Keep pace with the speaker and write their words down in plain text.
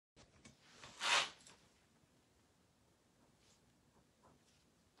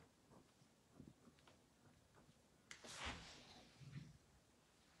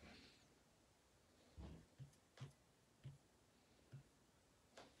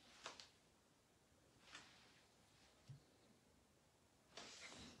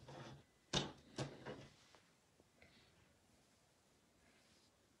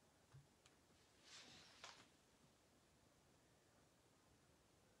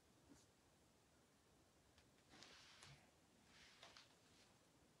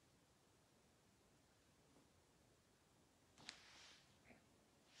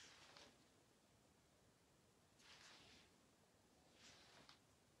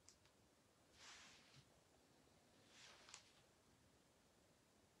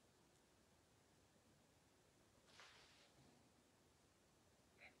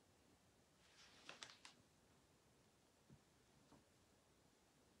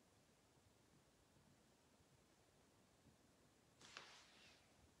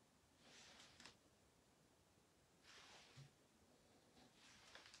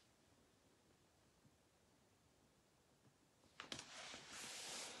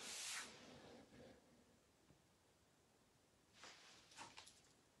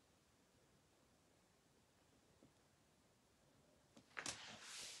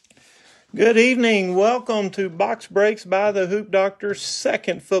Good evening. Welcome to Box Breaks by the Hoop Doctor.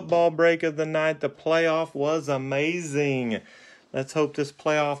 Second football break of the night. The playoff was amazing. Let's hope this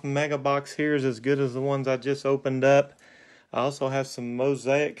playoff mega box here is as good as the ones I just opened up. I also have some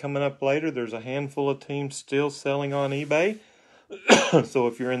mosaic coming up later. There's a handful of teams still selling on eBay. So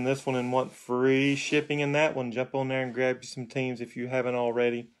if you're in this one and want free shipping in that one, jump on there and grab you some teams if you haven't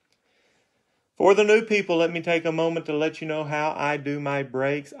already. For the new people, let me take a moment to let you know how I do my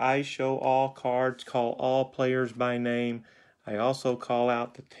breaks. I show all cards, call all players by name. I also call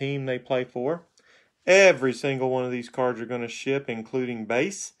out the team they play for. Every single one of these cards are going to ship, including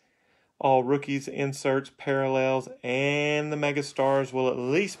base. All rookies, inserts, parallels, and the mega stars will at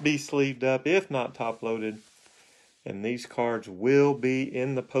least be sleeved up, if not top loaded. And these cards will be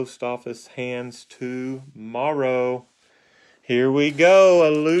in the post office hands tomorrow. Here we go,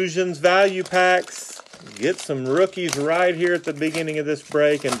 Illusions Value Packs. Get some rookies right here at the beginning of this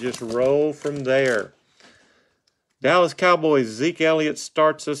break and just roll from there. Dallas Cowboys, Zeke Elliott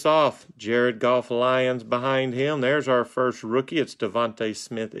starts us off. Jared Goff, Lions behind him. There's our first rookie. It's Devontae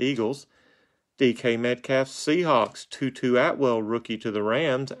Smith, Eagles. DK Metcalf, Seahawks. Tutu Atwell, rookie to the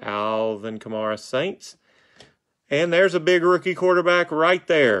Rams. Alvin Kamara, Saints. And there's a big rookie quarterback right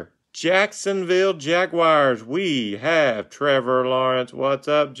there. Jacksonville Jaguars. We have Trevor Lawrence. What's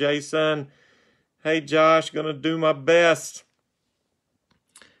up, Jason? Hey, Josh. Gonna do my best.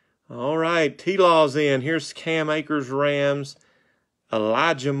 All right. T-Law's in. Here's Cam Akers, Rams.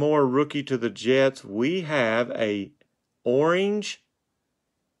 Elijah Moore, rookie to the Jets. We have a orange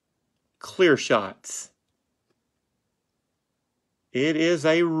clear shots. It is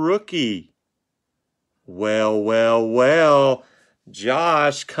a rookie. Well.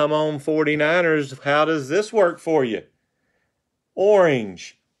 Josh, come on 49ers. How does this work for you?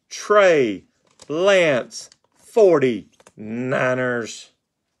 Orange, Trey, Lance, 49ers.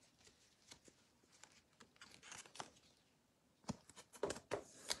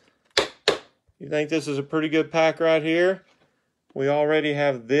 You think this is a pretty good pack right here? We already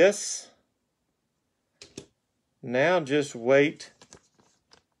have this. Now just wait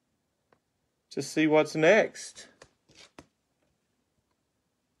to see what's next.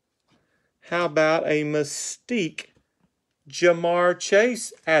 How about a Mystique Jamar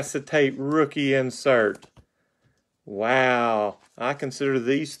Chase acetate rookie insert? Wow. I consider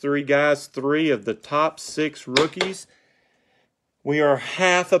these three guys 3 of the top 6 rookies. We are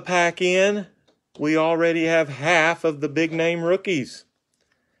half a pack in. We already have half of the big name rookies.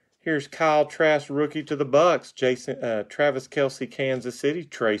 Here's Kyle Trask, rookie to the Bucks. Travis Kelce, Kansas City.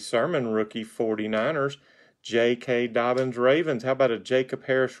 Trey Sermon, rookie, 49ers. J.K. Dobbins, Ravens. How about a Jacob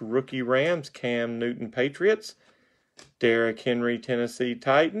Harris, rookie, Rams? Cam Newton, Patriots. Derrick Henry, Tennessee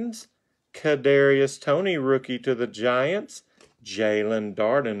Titans. Kadarius Toney, rookie to the Giants. Jalen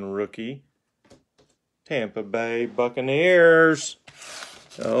Darden, rookie, Tampa Bay Buccaneers.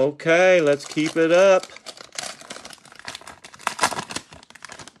 Okay, let's keep it up.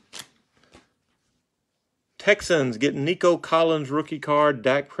 Texans get Nico Collins, rookie card.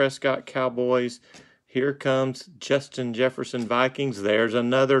 Dak Prescott, Cowboys. Here comes Justin Jefferson, Vikings. There's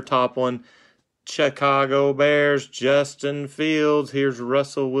another top one. Chicago Bears, Justin Fields. Here's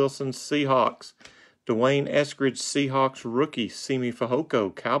Russell Wilson, Seahawks. Dwayne Eskridge, Seahawks rookie. Simi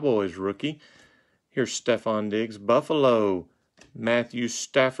Fehoko, Cowboys rookie. Here's Stephon Diggs, Buffalo. Matthew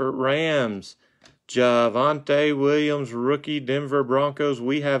Stafford, Rams. Javonte Williams, rookie, Denver Broncos.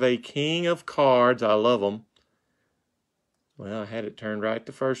 We have a king of cards. I love them. Well, I had it turned right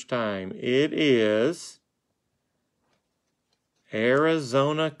the first time. It is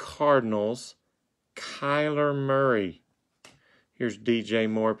Arizona Cardinals, Kyler Murray. Here's DJ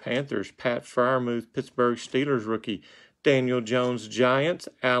Moore, Panthers. Pat Freiermuth, Pittsburgh Steelers rookie. Daniel Jones, Giants.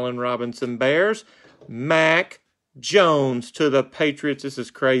 Allen Robinson, Bears. Mac Jones to the Patriots. This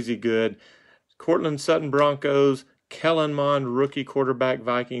is crazy good. Cortland Sutton, Broncos. Kellen Mond, rookie quarterback,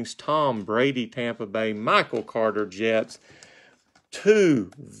 Vikings. Tom Brady, Tampa Bay. Michael Carter, Jets.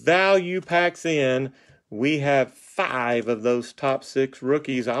 2 value packs in. We have 5 of those top 6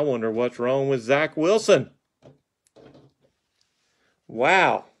 rookies. I wonder what's wrong with Zach Wilson.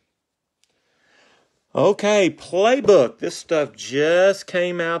 Wow. Okay, Playbook. This stuff just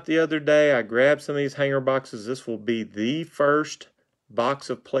came out the other day. I grabbed some of these hanger boxes. This will be the first box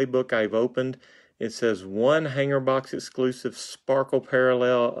of Playbook I've opened. It says 1 hanger box exclusive Sparkle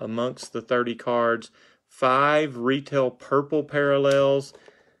Parallel amongst the 30 cards. 5 retail purple parallels,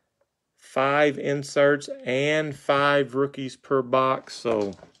 5 inserts, and 5 rookies per box.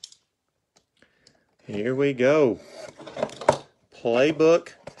 So here we go. Playbook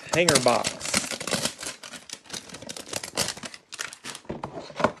hanger box.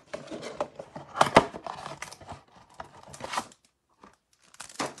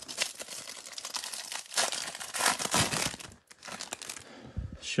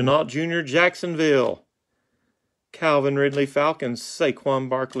 Chenault Jr., Jacksonville. Calvin Ridley, Falcons. Saquon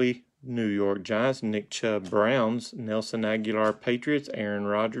Barkley, New York Giants. Nick Chubb, Browns. Nelson Aguilar, Patriots. Aaron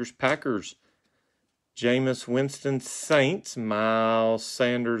Rodgers, Packers. Jameis Winston, Saints. Miles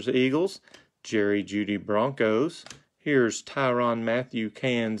Sanders, Eagles. Jerry Jeudy, Broncos. Here's Tyrann Mathieu,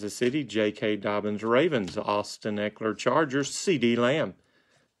 Kansas City. J.K. Dobbins, Ravens. Austin Eckler, Chargers. C.D. Lamb,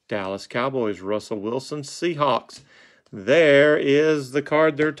 Dallas Cowboys. Russell Wilson, Seahawks. There is the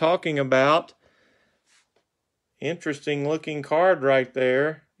card they're talking about. Interesting looking card right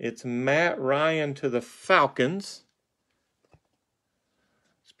there. It's Matt Ryan to the Falcons.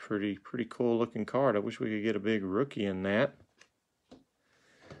 It's pretty cool looking card. I wish we could get a big rookie in that.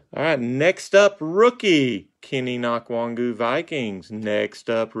 All right, next up, rookie, Kenny Nwangwu, Vikings. Next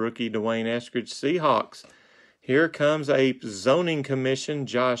up, rookie, D'Wayne Eskridge, Seahawks. Here comes a zoning commission,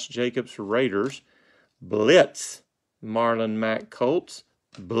 Josh Jacobs, Raiders. Blitz, Marlon Mack, Colts.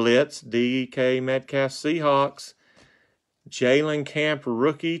 Blitz, DK Metcalf, Seahawks. Jalen Camp,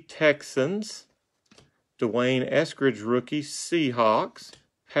 rookie, Texans. D'Wayne Eskridge, rookie, Seahawks.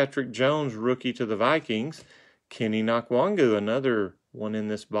 Patrick Jones, rookie to the Vikings. Kenny Nwangwu, another one in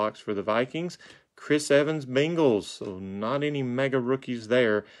this box for the Vikings. Chris Evans, Bengals. So not any mega rookies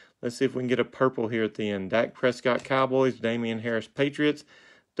there. Let's see if we can get a purple here at the end. Dak Prescott, Cowboys. Damian Harris, Patriots.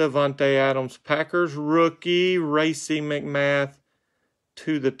 Devontae Adams, Packers. Rookie, Racey McMath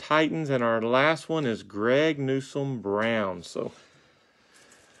to the Titans. And our last one is Greg Newsome, Browns. So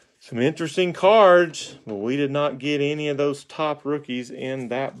some interesting cards. Well, we did not get any of those top rookies in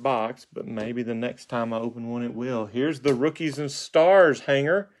that box, but maybe the next time I open one it will. Here's the Rookies and Stars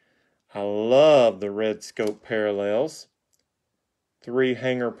hanger. I love the red scope parallels. 3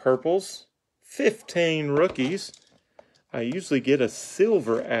 hanger purples. 15 rookies. I usually get a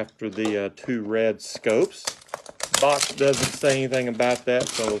silver after the 2 red scopes. Box doesn't say anything about that,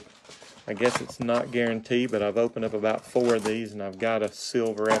 so I guess it's not guaranteed, but I've opened up about 4 of these, and I've got a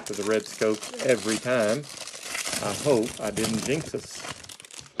silver after the red scopes every time. I hope I didn't jinx us.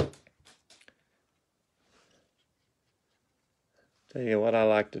 Tell you what I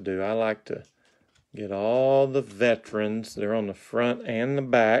like to do. I like to get all the veterans. They're on the front and the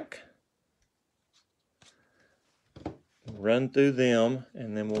back. Run through them,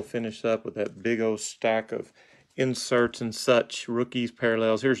 and then we'll finish up with that big old stack of inserts and such. Rookies,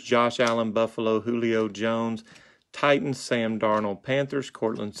 parallels. Here's Josh Allen, Buffalo. Julio Jones, Titans. Sam Darnold, Panthers.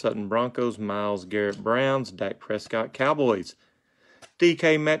 Cortland Sutton, Broncos. Myles Garrett, Browns. Dak Prescott, Cowboys.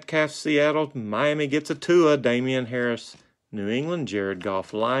 DK Metcalf, Seattle. Miami gets a Tua. Damian Harris, New England. Jared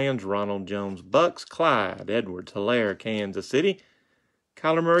Goff, Lions. Ronald Jones, Bucks. Clyde Edwards-Helaire, Kansas City.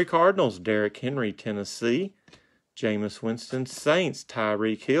 Kyler Murray, Cardinals. Derrick Henry, Tennessee. Jameis Winston, Saints.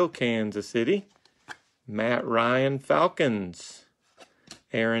 Tyreek Hill, Kansas City. Matt Ryan, Falcons.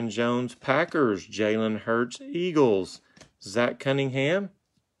 Aaron Jones, Packers. Jalen Hurts, Eagles. Zach Cunningham.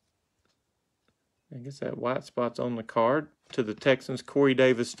 I guess that white spot's on the card. To the Texans. Corey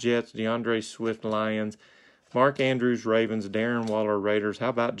Davis, Jets. DeAndre Swift, Lions. Mark Andrews, Ravens. Darren Waller, Raiders. How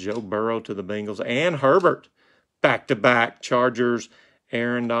about Joe Burrow to the Bengals? And Herbert. Back-to-back, Chargers.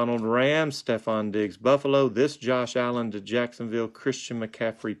 Aaron Donald, Rams. Stephon Diggs, Buffalo. This Josh Allen to Jacksonville. Christian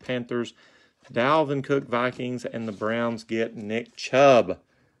McCaffrey, Panthers. Dalvin Cook, Vikings. And the Browns get Nick Chubb.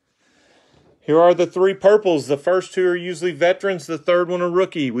 Here are the 3 purples. The first 2 are usually veterans. The third one a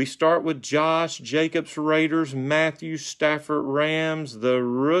rookie. We start with Josh Jacobs, Raiders. Matthew Stafford, Rams. The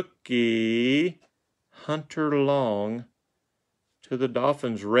rookie, Hunter Long to the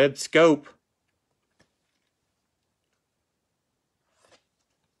Dolphins. Red scope.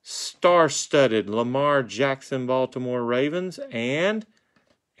 Star-studded, Lamar Jackson, Baltimore Ravens, and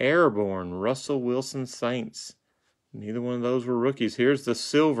airborne, Russell Wilson, Saints. Neither one of those were rookies. Here's the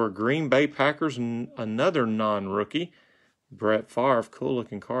silver, Green Bay Packers, another non-rookie. Brett Favre,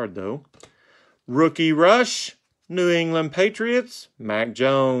 cool-looking card, though. Rookie Rush, New England Patriots, Mac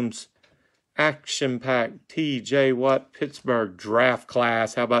Jones. Action Pack, T.J. Watt, Pittsburgh. Draft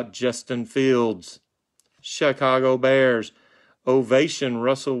class, how about Justin Fields? Chicago Bears. Ovation,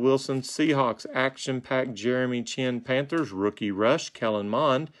 Russell Wilson, Seahawks. Action Pack, Jeremy Chinn, Panthers. Rookie Rush, Kellen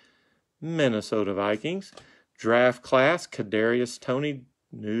Mond, Minnesota Vikings. Draft class, Kadarius Toney,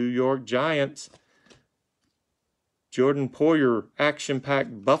 New York Giants. Jordan Poyer, Action Pack,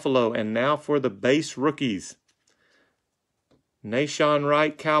 Buffalo. And now for the base rookies. Nashawn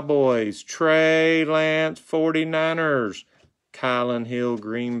Wright, Cowboys. Trey Lance, 49ers. Kylan Hill,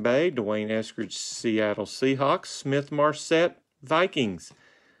 Green Bay. D'Wayne Eskridge, Seattle Seahawks. Smith Marset, Vikings.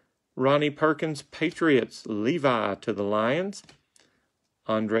 Ronnie Perkins, Patriots. Levi to the Lions.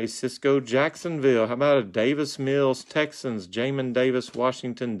 Andre Cisco, Jacksonville. How about a Davis Mills, Texans, Jamin Davis,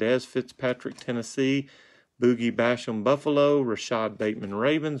 Washington, Dez Fitzpatrick, Tennessee, Boogie Basham, Buffalo, Rashad Bateman,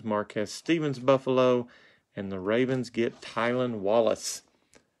 Ravens, Marquez Stevens, Buffalo, and the Ravens get Tylan Wallace.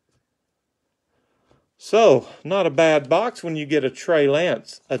 So, not a bad box when you get a Trey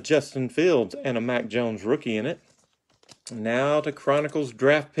Lance, a Justin Fields, and a Mac Jones rookie in it. Now to Chronicles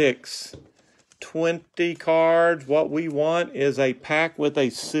Draft Picks. 20 cards. What we want is a pack with a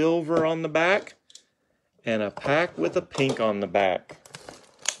silver on the back and a pack with a pink on the back.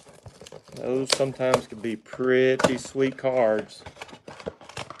 Those sometimes can be pretty sweet cards.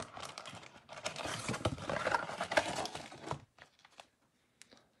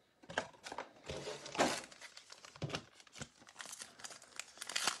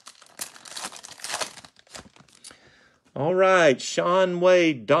 All right, Sean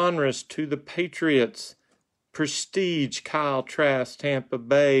Wade, Donruss to the Patriots. Prestige, Kyle Trask, Tampa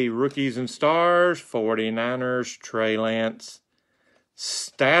Bay. Rookies and Stars, 49ers, Trey Lance.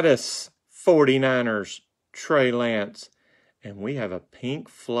 Status, 49ers, Trey Lance. And we have a pink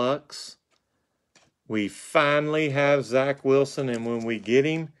flux. We finally have Zach Wilson, and when we get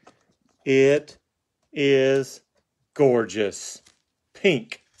him, it is gorgeous.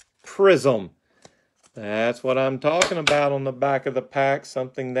 Pink Prism. That's what I'm talking about on the back of the pack.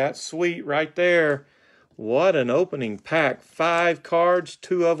 Something that sweet right there. What an opening pack. 5 cards.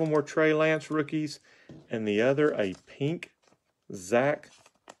 2 of them were Trey Lance rookies, and the other a pink Zach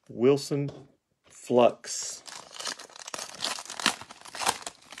Wilson flux.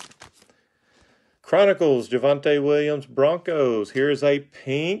 Chronicles, Javonte Williams, Broncos. Here's a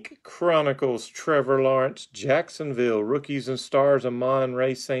pink Chronicles, Trevor Lawrence, Jacksonville. Rookies and Stars,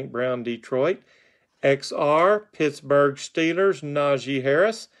 Amon-Ra St. Brown, Detroit. XR, Pittsburgh Steelers, Najee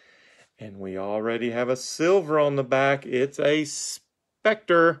Harris. And we already have a silver on the back. It's a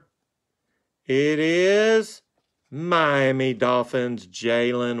Spectre. It is Miami Dolphins,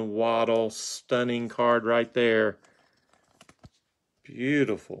 Jalen Waddle. Stunning card right there.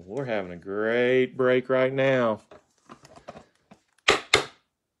 Beautiful. We're having a great break right now.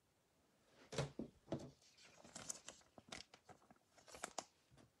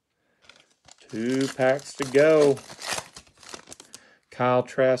 Two packs to go. Kyle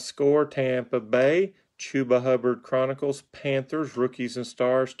Trask score, Tampa Bay. Chuba Hubbard Chronicles, Panthers. Rookies and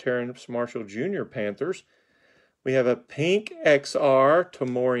Stars, Terrence Marshall Jr. Panthers. We have a pink XR,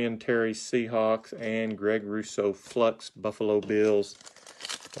 Tamorian Terry Seahawks, and Greg Rousseau Flux Buffalo Bills.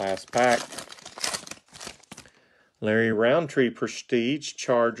 Last pack. Larry Roundtree Prestige,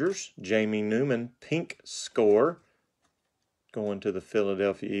 Chargers. Jamie Newman, pink score, going to the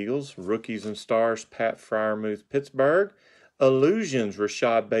Philadelphia Eagles. Rookies and Stars, Pat Freiermuth, Pittsburgh. Illusions,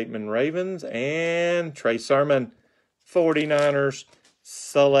 Rashad Bateman, Ravens. And Trey Sermon, 49ers,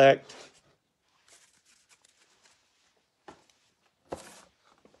 select.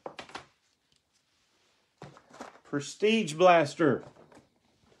 Prestige Blaster.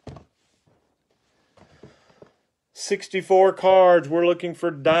 64 cards. We're looking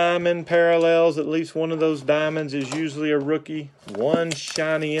for diamond parallels. At least one of those diamonds is usually a rookie. One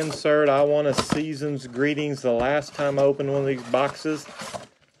shiny insert. I want a season's greetings. The last time I opened one of these boxes,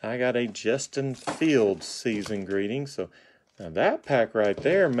 I got a Justin Fields season greeting. So now that pack right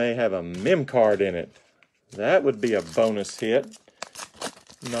there may have a mem card in it. That would be a bonus hit.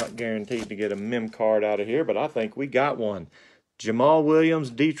 Not guaranteed to get a mem card out of here, but I think we got one. Jamal Williams,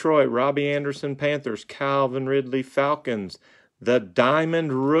 Detroit. Robbie Anderson, Panthers. Calvin Ridley, Falcons. The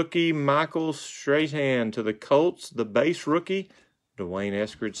Diamond rookie, Michael Strahan to the Colts. The base rookie, Dwayne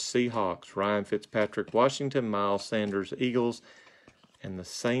Eskridge, Seahawks. Ryan Fitzpatrick, Washington. Miles Sanders, Eagles. And the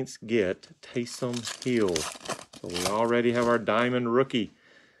Saints get Taysom Hill. So we already have our Diamond rookie.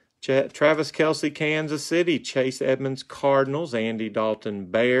 Travis Kelce, Kansas City. Chase Edmonds, Cardinals. Andy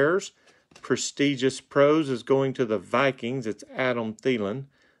Dalton, Bears. Prestigious Pros is going to the Vikings. It's Adam Thielen.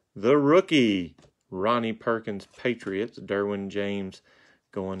 The rookie, Ronnie Perkins, Patriots. Derwin James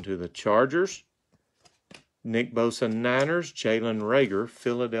going to the Chargers. Nick Bosa, Niners. Jalen Reagor,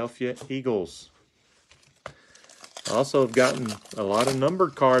 Philadelphia Eagles. Also have gotten a lot of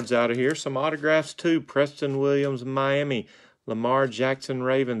numbered cards out of here. Some autographs too. Preston Williams, Miami. Lamar Jackson,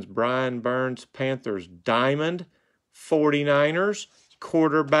 Ravens. Brian Burns, Panthers. Diamond, 49ers.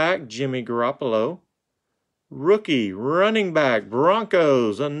 Quarterback, Jimmy Garoppolo. Rookie, running back,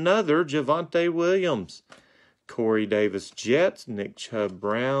 Broncos. Another Javonte Williams. Corey Davis, Jets. Nick Chubb,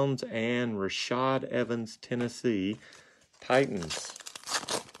 Browns. And Rashad Evans, Tennessee Titans.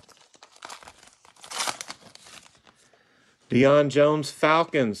 Deion Jones,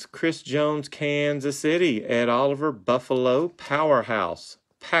 Falcons. Chris Jones, Kansas City. Ed Oliver, Buffalo. Powerhouse,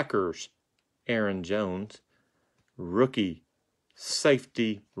 Packers. Aaron Jones. Rookie,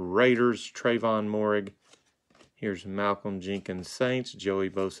 safety, Raiders. Trayvon Moehrig. Here's Malcolm Jenkins, Saints. Joey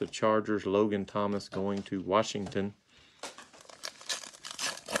Bosa, Chargers. Logan Thomas going to Washington.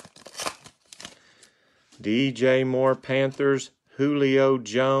 DJ Moore, Panthers. Julio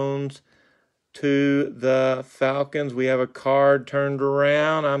Jones to the Falcons. We have a card turned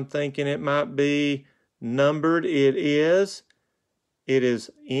around. I'm thinking it might be numbered. It is. It is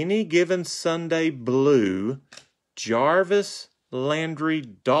Any Given Sunday blue. Jarvis Landry,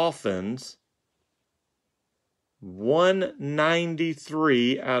 Dolphins.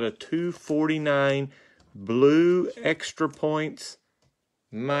 193 out of 249. Blue extra points.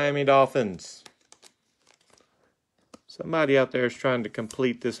 Miami Dolphins. Somebody out there is trying to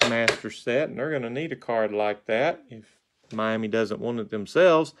complete this master set, and they're going to need a card like that if Miami doesn't want it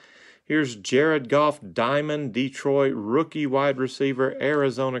themselves. Here's Jared Goff, Diamond, Detroit, rookie wide receiver,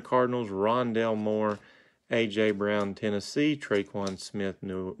 Arizona Cardinals, Rondale Moore, A.J. Brown, Tennessee, Traquan Smith,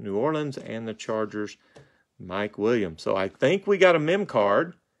 New Orleans, and the Chargers, Mike Williams. So I think we got a mem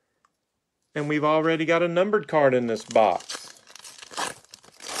card, and we've already got a numbered card in this box.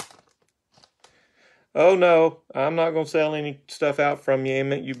 Oh, no, I'm not going to sell any stuff out from you,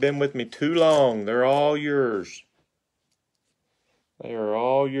 Emmett. You've been with me too long. They're all yours. They are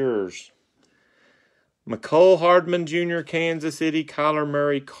all yours. McCole Hardman Jr., Kansas City. Kyler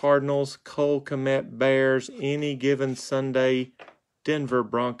Murray, Cardinals. Cole Kmet, Bears. Any Given Sunday, Denver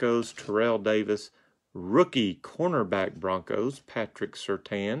Broncos. Terrell Davis. Rookie cornerback Broncos, Patrick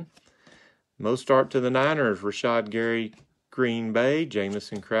Surtain. Mostart to the Niners, Rashad Gary, Green Bay.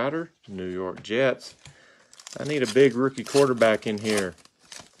 Jamison Crowder, New York Jets. I need a big rookie quarterback in here.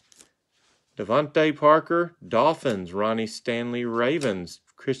 Devontae Parker, Dolphins. Ronnie Stanley, Ravens.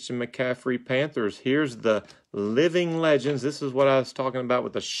 Christian McCaffrey, Panthers. Here's the Living Legends. This is what I was talking about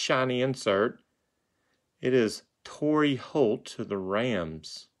with the shiny insert. It is Torrey Holt to the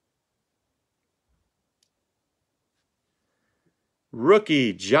Rams.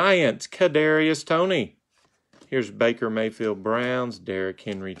 Rookie Giants, Kadarius Toney. Here's Baker Mayfield, Browns. Derrick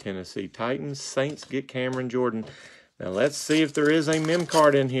Henry, Tennessee Titans. Saints get Cameron Jordan. Now let's see if there is a mem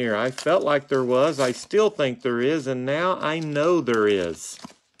card in here. I felt like there was. I still think there is, and now I know there is.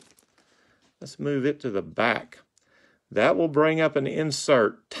 Let's move it to the back. That will bring up an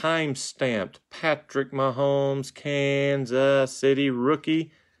insert. Time-stamped. Patrick Mahomes, Kansas City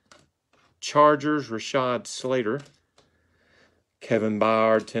rookie. Chargers, Rashad Slater. Kevin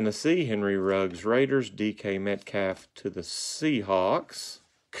Byard, Tennessee. Henry Ruggs, Raiders. DK Metcalf to the Seahawks.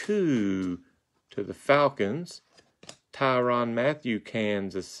 Koo to the Falcons. Tyrann Mathieu,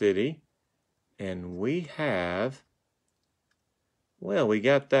 Kansas City. And we have, well, we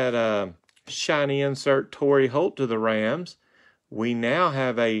got that shiny insert Torrey Holt to the Rams. We now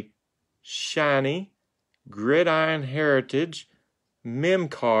have a shiny Gridiron Heritage mem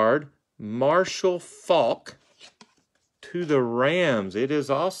card Marshall Faulk to the Rams. It is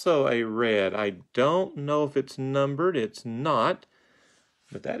also a red. I don't know if it's numbered. It's not.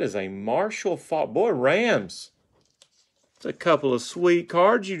 But that is a Marshall Faulk. Boy, Rams. It's a couple of sweet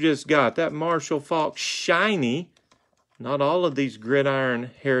cards you just got. That Marshall Faulk shiny. Not all of these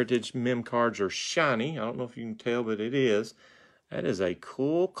Gridiron Heritage mem cards are shiny. I don't know if you can tell, but it is. That is a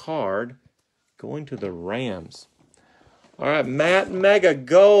cool card going to the Rams. All right, Matt Mega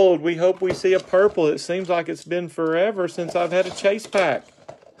Gold. We hope we see a purple. It seems like it's been forever since I've had a chase pack.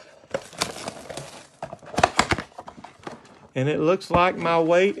 And it looks like my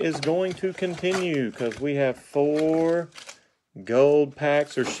wait is going to continue because we have 4 gold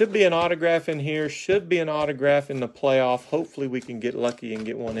packs. There should be an autograph in here. Should be an autograph in the playoff. Hopefully we can get lucky and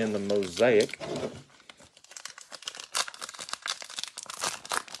get one in the mosaic.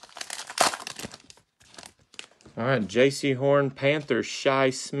 All right, J.C. Horn, Panthers.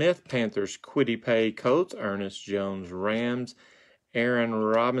 Shi Smith, Panthers. Kwity Paye, Colts. Ernest Jones, Rams. Aaron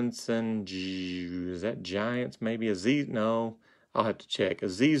Robinson, is that Giants? Maybe Aziz, no, I'll have to check.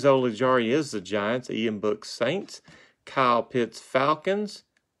 Aziz Ojulari is the Giants. Ian Book, Saints. Kyle Pitts, Falcons.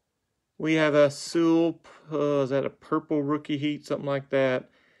 We have a Sewell, is that a purple rookie heat, something like that?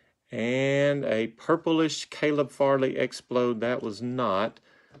 And a purplish Caleb Farley Explode. That was not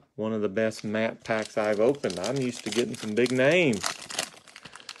one of the best matte packs I've opened. I'm used to getting some big names.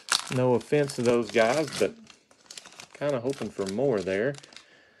 No offense to those guys, but kind of hoping for more there.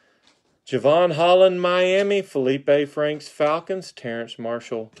 Javon Holland, Miami. Felipe Franks, Falcons. Terrence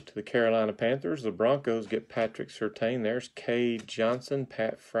Marshall to the Carolina Panthers. The Broncos get Patrick Surtain. There's Cade Johnson.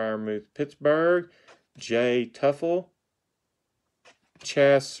 Pat Freiermuth, Pittsburgh. Jay Tuffle.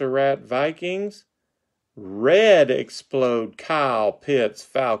 Chas Surratt, Vikings. Red Explode, Kyle Pitts,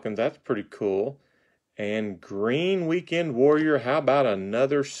 Falcons. That's pretty cool. And green Weekend Warrior. How about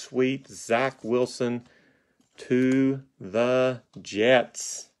another sweet Zach Wilson to the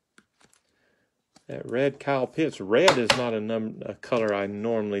Jets? That red Kyle Pitts. Red is not a color I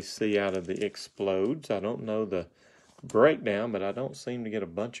normally see out of the Explodes. I don't know the breakdown, but I don't seem to get a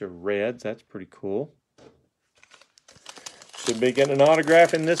bunch of reds. That's pretty cool. Should be getting an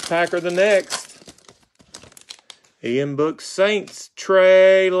autograph in this pack or the next. Ian Book, Saints.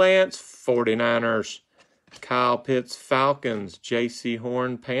 Trey Lance, 49ers. Kyle Pitts, Falcons. J.C.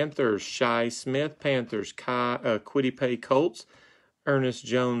 Horn, Panthers. Shi Smith, Panthers. Kwity Paye, Colts. Ernest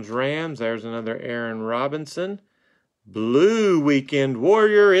Jones, Rams. There's another Aaron Robinson. Blue Weekend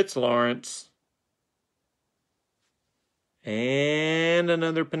Warrior, it's Lawrence. And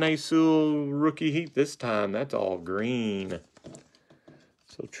another Penei Sewell rookie heat this time. That's all green.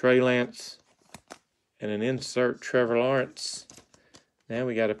 So Trey Lance and an insert Trevor Lawrence. Now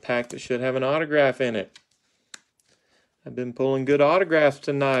we got a pack that should have an autograph in it. I've been pulling good autographs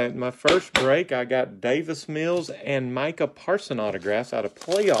tonight. My first break, I got Davis Mills and Micah Parsons autographs out of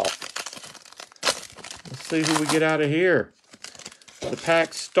playoff. Let's see who we get out of here. The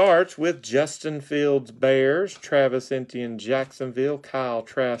pack starts with Justin Fields, Bears, Travis Etienne, Jacksonville, Kyle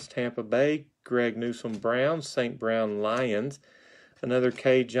Trask, Tampa Bay, Greg Newsome, Browns, St. Brown, Lions, another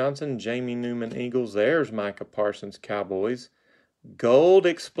K. Johnson, Jamie Newman, Eagles. There's Micah Parsons, Cowboys. Gold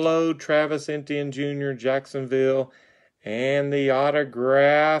Explode, Travis Etienne Jr., Jacksonville. And the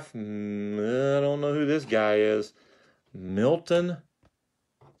autograph, I don't know who this guy is, Milton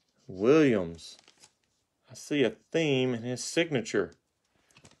Williams. I see a theme in his signature.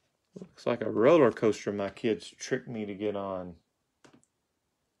 Looks like a roller coaster my kids tricked me to get on.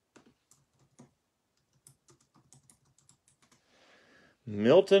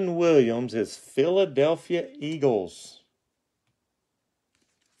 Milton Williams is Philadelphia Eagles.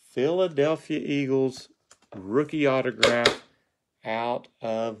 Philadelphia Eagles rookie autograph out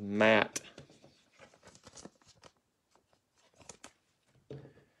of Matt.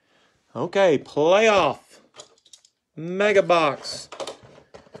 Okay, playoff mega box.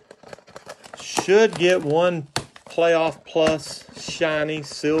 Should get one playoff plus shiny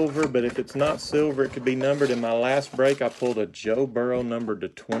silver, but if it's not silver, it could be numbered. In my last break, I pulled a Joe Burrow numbered to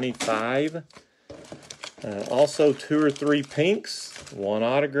 25. Also 2 or 3 pinks, 1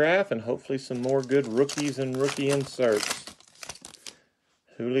 autograph, and hopefully some more good rookies and rookie inserts.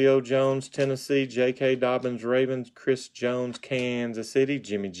 Julio Jones, Tennessee. J.K. Dobbins, Ravens. Chris Jones, Kansas City.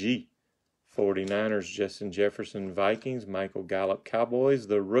 Jimmy G, 49ers. Justin Jefferson, Vikings. Michael Gallup, Cowboys.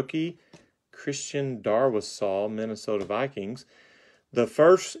 The rookie, Christian Darrisaw, Minnesota Vikings. The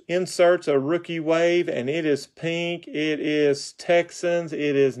first insert's a rookie wave, and it is pink. It is Texans.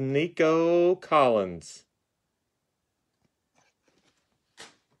 It is Nico Collins.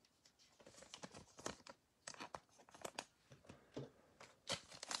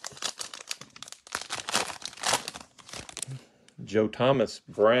 Joe Thomas,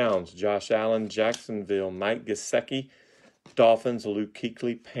 Browns. Josh Allen, Jacksonville. Mike Gesicki, Dolphins. Luke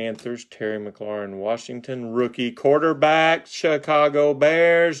Kuechly, Panthers. Terry McLaurin, Washington. Rookie quarterback, Chicago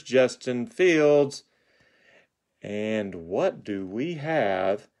Bears. Justin Fields. And what do we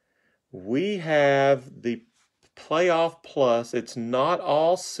have? We have the playoff plus. It's not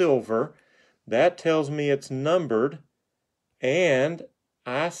all silver. That tells me it's numbered. And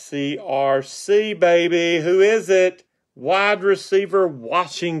I see RC, baby. Who is it? Wide receiver,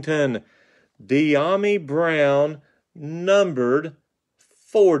 Washington. De'Ami Brown, numbered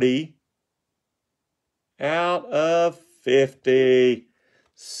 40 out of 50.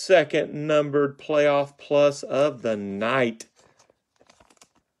 Second numbered playoff plus of the night.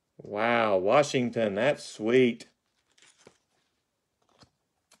 Wow, Washington, that's sweet.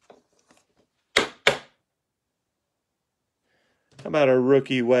 How about a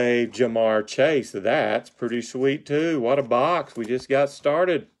rookie wave, Jamar Chase? That's pretty sweet too. What a box. We just got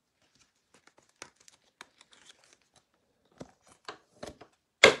started.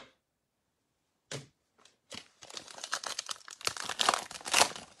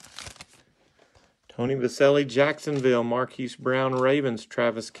 Tony Vaselli, Jacksonville. Marquise Brown, Ravens.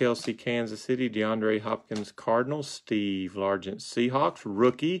 Travis Kelce, Kansas City. DeAndre Hopkins, Cardinals. Steve Largent, Seahawks.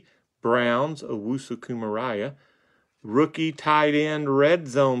 Rookie, Browns. Owusu Kumaraya. Rookie tight end, red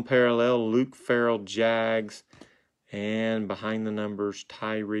zone parallel, Luke Farrell, Jags. And behind the numbers,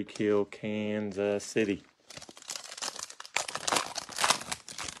 Tyreek Hill, Kansas City.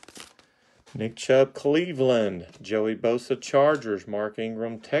 Nick Chubb, Cleveland. Joey Bosa, Chargers. Mark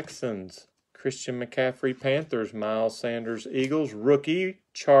Ingram, Texans. Christian McCaffrey, Panthers. Miles Sanders, Eagles. Rookie,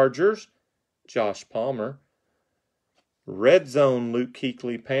 Chargers, Josh Palmer. Red Zone, Luke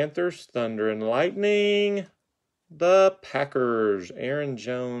Kuechly, Panthers. Thunder and Lightning, the Packers. Aaron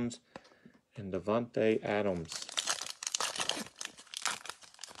Jones and Davante Adams.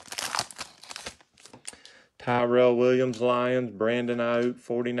 Tyrell Williams, Lions. Brandon Ayuk,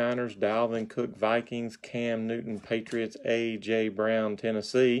 49ers. Dalvin Cook, Vikings. Cam Newton, Patriots. A.J. Brown,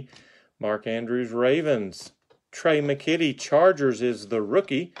 Tennessee. Mark Andrews, Ravens. Trey McKitty, Chargers, is the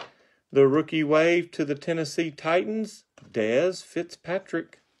rookie. The rookie wave to the Tennessee Titans, Dez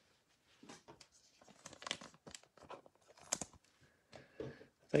Fitzpatrick. I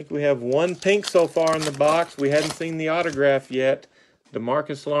think we have one pink so far in the box. We hadn't seen the autograph yet.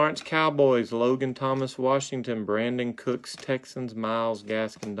 DeMarcus Lawrence, Cowboys. Logan Thomas, Washington. Brandon Cooks, Texans. Myles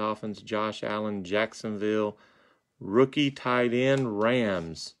Gaskin, Dolphins. Josh Allen, Jacksonville. Rookie tight end,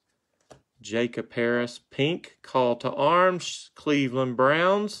 Rams. Jacob Harris, pink. Call to arms, Cleveland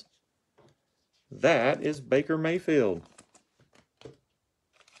Browns. That is Baker Mayfield.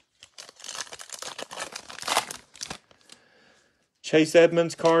 Chase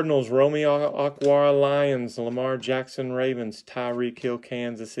Edmonds, Cardinals. Romeo Okwara, Lions. Lamar Jackson, Ravens. Tyreek Hill,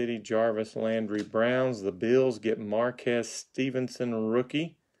 Kansas City. Jarvis Landry, Browns. The Bills get Marquez Stevenson,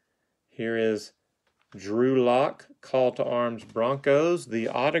 rookie. Here is Drew Lock, call to arms, Broncos. The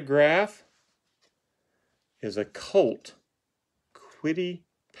autograph is a Colt, Kwity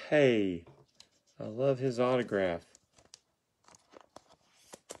Paye. I love his autograph.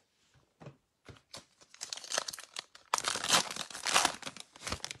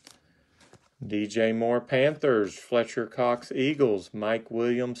 DJ Moore, Panthers. Fletcher Cox, Eagles. Mike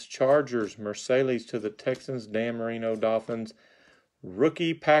Williams, Chargers. Mercedes to the Texans. Dan Marino, Dolphins.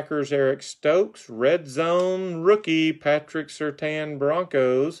 Rookie, Packers, Eric Stokes. Red Zone, rookie, Patrick Surtain,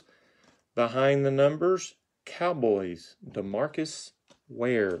 Broncos. Behind the numbers, Cowboys, DeMarcus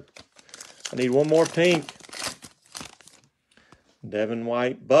Ware. I need one more pink. Devin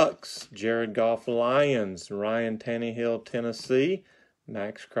White, Bucks. Jared Goff, Lions. Ryan Tannehill, Tennessee.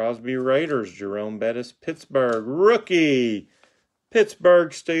 Max Crosby, Raiders. Jerome Bettis, Pittsburgh. Rookie,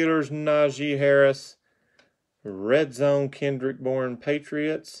 Pittsburgh Steelers, Najee Harris. Red Zone, Kendrick Bourne,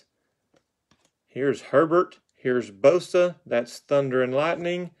 Patriots. Here's Herbert. Here's Bosa. That's Thunder and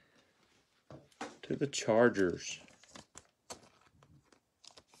Lightning to the Chargers.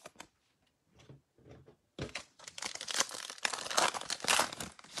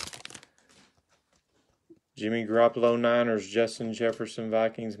 Jimmy Garoppolo, Niners. Justin Jefferson,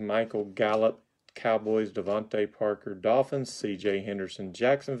 Vikings. Michael Gallup, Cowboys. Devontae Parker, Dolphins. C.J. Henderson,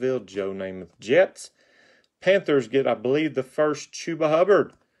 Jacksonville. Joe Namath, Jets. Panthers get, I believe, the first Chuba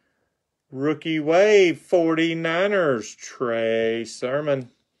Hubbard. Rookie wave, 49ers. Trey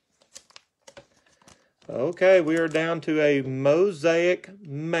Sermon. Okay, we are down to a Mosaic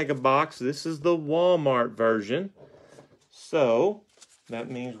Mega Box. This is the Walmart version. So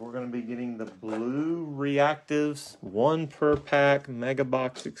that means we're going to be getting the blue reactives, 1 per pack, Mega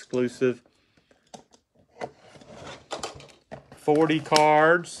Box exclusive. 40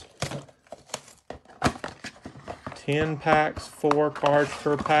 cards, 10 packs, 4 cards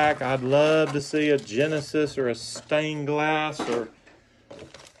per pack. I'd love to see a Genesis or a stained glass or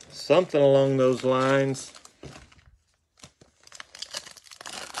something along those lines.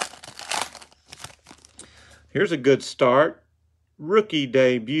 Here's a good start. Rookie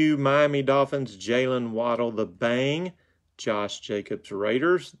debut, Miami Dolphins, Jalen Waddle, the Bang. Josh Jacobs,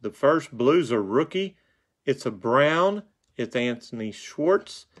 Raiders. The first blue's a rookie. It's a brown. It's Anthony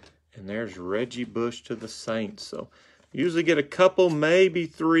Schwartz. And there's Reggie Bush to the Saints. So usually get a couple, maybe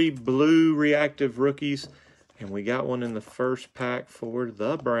 3 blue reactive rookies. And we got one in the first pack for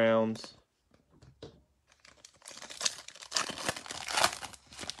the Browns.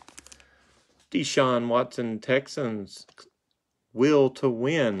 Deshaun Watson, Texans. Will to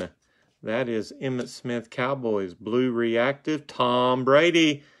win. That is Emmitt Smith, Cowboys. Blue reactive. Tom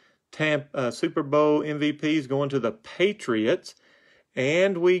Brady, Super Bowl MVPs going to the Patriots.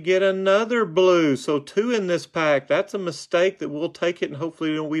 And we get another blue. So 2 in this pack. That's a mistake that we'll take it, and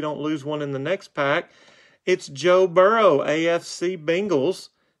hopefully we don't lose one in the next pack. It's Joe Burrow, AFC Bengals.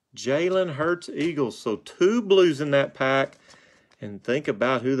 Jalen Hurts, Eagles. So 2 blues in that pack. And think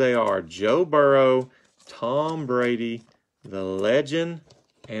about who they are. Joe Burrow, Tom Brady, the legend,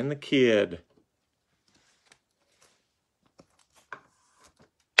 and the kid.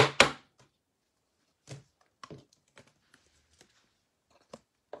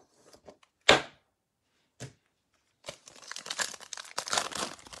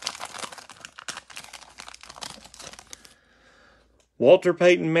 Walter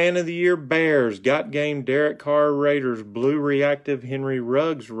Payton Man of the Year, Bears. Got Game, Derek Carr, Raiders. Blue Reactive, Henry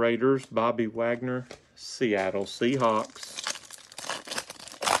Ruggs, Raiders. Bobby Wagner, Seattle Seahawks.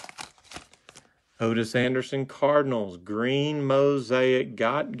 Otis Anderson, Cardinals. Green Mosaic,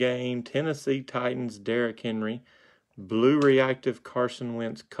 Got Game, Tennessee Titans, Derrick Henry. Blue Reactive, Carson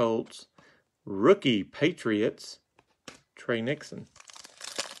Wentz, Colts. Rookie, Patriots, Trey Nixon.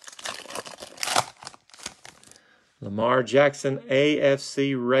 Lamar Jackson,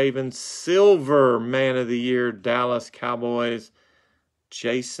 AFC Ravens. Silver Man of the Year, Dallas Cowboys.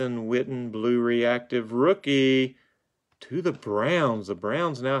 Jason Witten, Blue Reactive, rookie to the Browns. The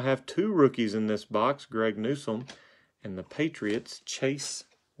Browns now have 2 rookies in this box, Greg Newsome, and the Patriots, Chase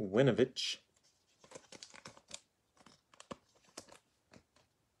Winovich.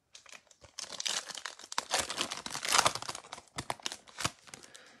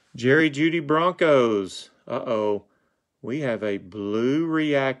 Jerry Jeudy, Broncos. We have a Blue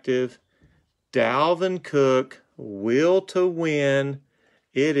Reactive, Dalvin Cook, Will to Win.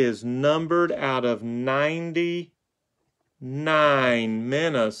 It is numbered out of 99,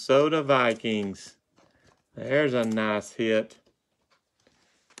 Minnesota Vikings. There's a nice hit.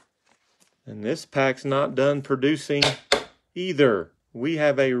 And this pack's not done producing either. We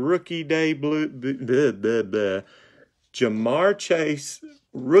have a Rookie Day Ja'Marr Chase,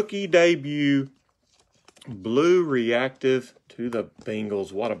 Rookie Debut, Blue Reactive to the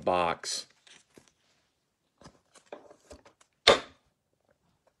Bengals. What a box.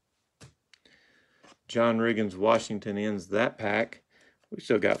 John Riggins, Washington ends that pack. We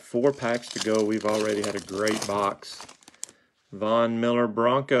still got 4 packs to go. We've already had a great box. Von Miller,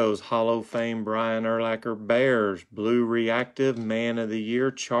 Broncos. Hall of Fame, Brian Urlacher, Bears. Blue Reactive, Man of the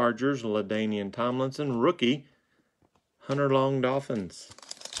Year, Chargers. LaDainian Tomlinson, rookie. Hunter Long, Dolphins.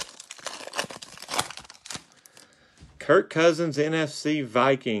 Kirk Cousins, NFC,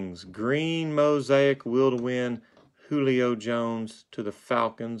 Vikings. Green Mosaic, Will to Win, Julio Jones to the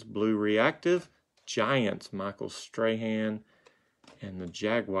Falcons. Blue Reactive, Giants, Michael Strahan. And the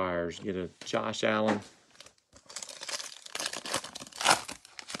Jaguars get a Josh Allen.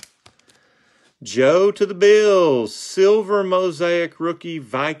 Joe to the Bills. Silver Mosaic, rookie,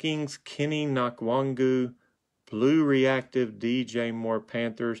 Vikings. Kenny Nakwangu. Blue Reactive, DJ Moore,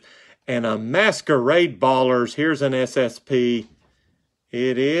 Panthers. And a Masquerade Ballers. Here's an SSP.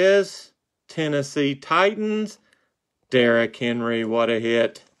 It is Tennessee Titans. Derrick Henry, what a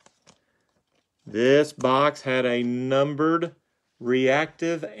hit. This box had a numbered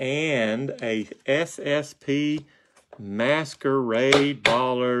Reactive and a SSP Masquerade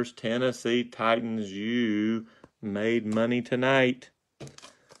Ballers. Tennessee Titans, you made money tonight.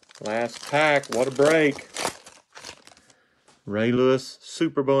 Last pack, what a break. Ray Lewis,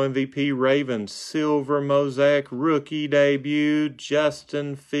 Super Bowl MVP, Ravens. Silver Mosaic, Rookie Debut,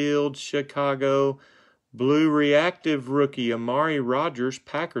 Justin Fields, Chicago. Blue Reactive rookie, Amari Rodgers,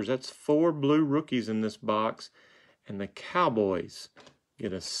 Packers. That's 4 blue rookies in this box. And the Cowboys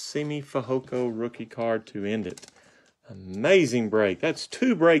get a Simi Fehoko rookie card to end it. Amazing break. That's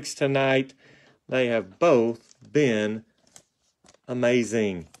 2 breaks tonight. They have both been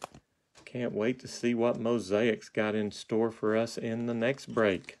amazing. Can't wait to see what Mosaic's got in store for us in the next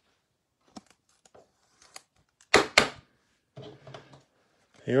break.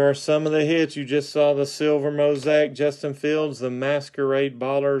 Here are some of the hits. You just saw the Silver Mosaic, Justin Fields, the Masquerade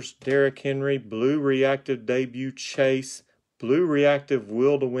Ballers, Derrick Henry, Blue Reactive Debut, Chase, Blue Reactive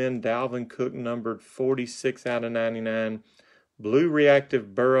Will to Win, Dalvin Cook, numbered 46 out of 99, Blue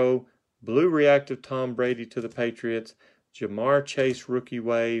Reactive Burrow, Blue Reactive Tom Brady to the Patriots, Ja'Marr Chase Rookie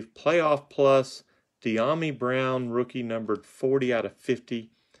Wave, Playoff Plus, De'Ami Brown Rookie numbered 40 out of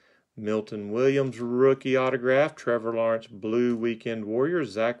 50, Milton Williams Rookie Autograph, Trevor Lawrence Blue Weekend Warrior,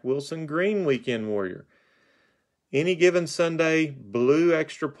 Zach Wilson Green Weekend Warrior. Any Given Sunday, Blue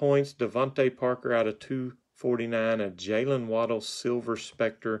Extra Points, Devontae Parker out of 249, a Jalen Waddle Silver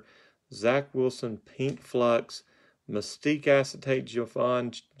Spectre, Zach Wilson Pink Flux, Mystique Acetate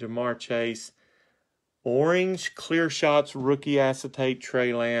Ja'Marr Chase, Orange Clear Shots Rookie Acetate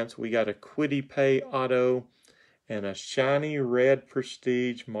Trey Lance. We got a Quiddy Pay Auto and a shiny red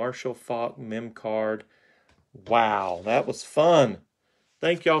Prestige Marshall Faulk Mem card. Wow, that was fun.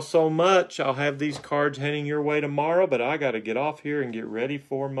 Thank y'all so much. I'll have these cards heading your way tomorrow, but I got to get off here and get ready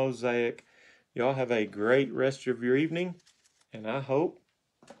for Mosaic. Y'all have a great rest of your evening, and I hope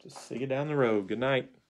to see you down the road. Good night.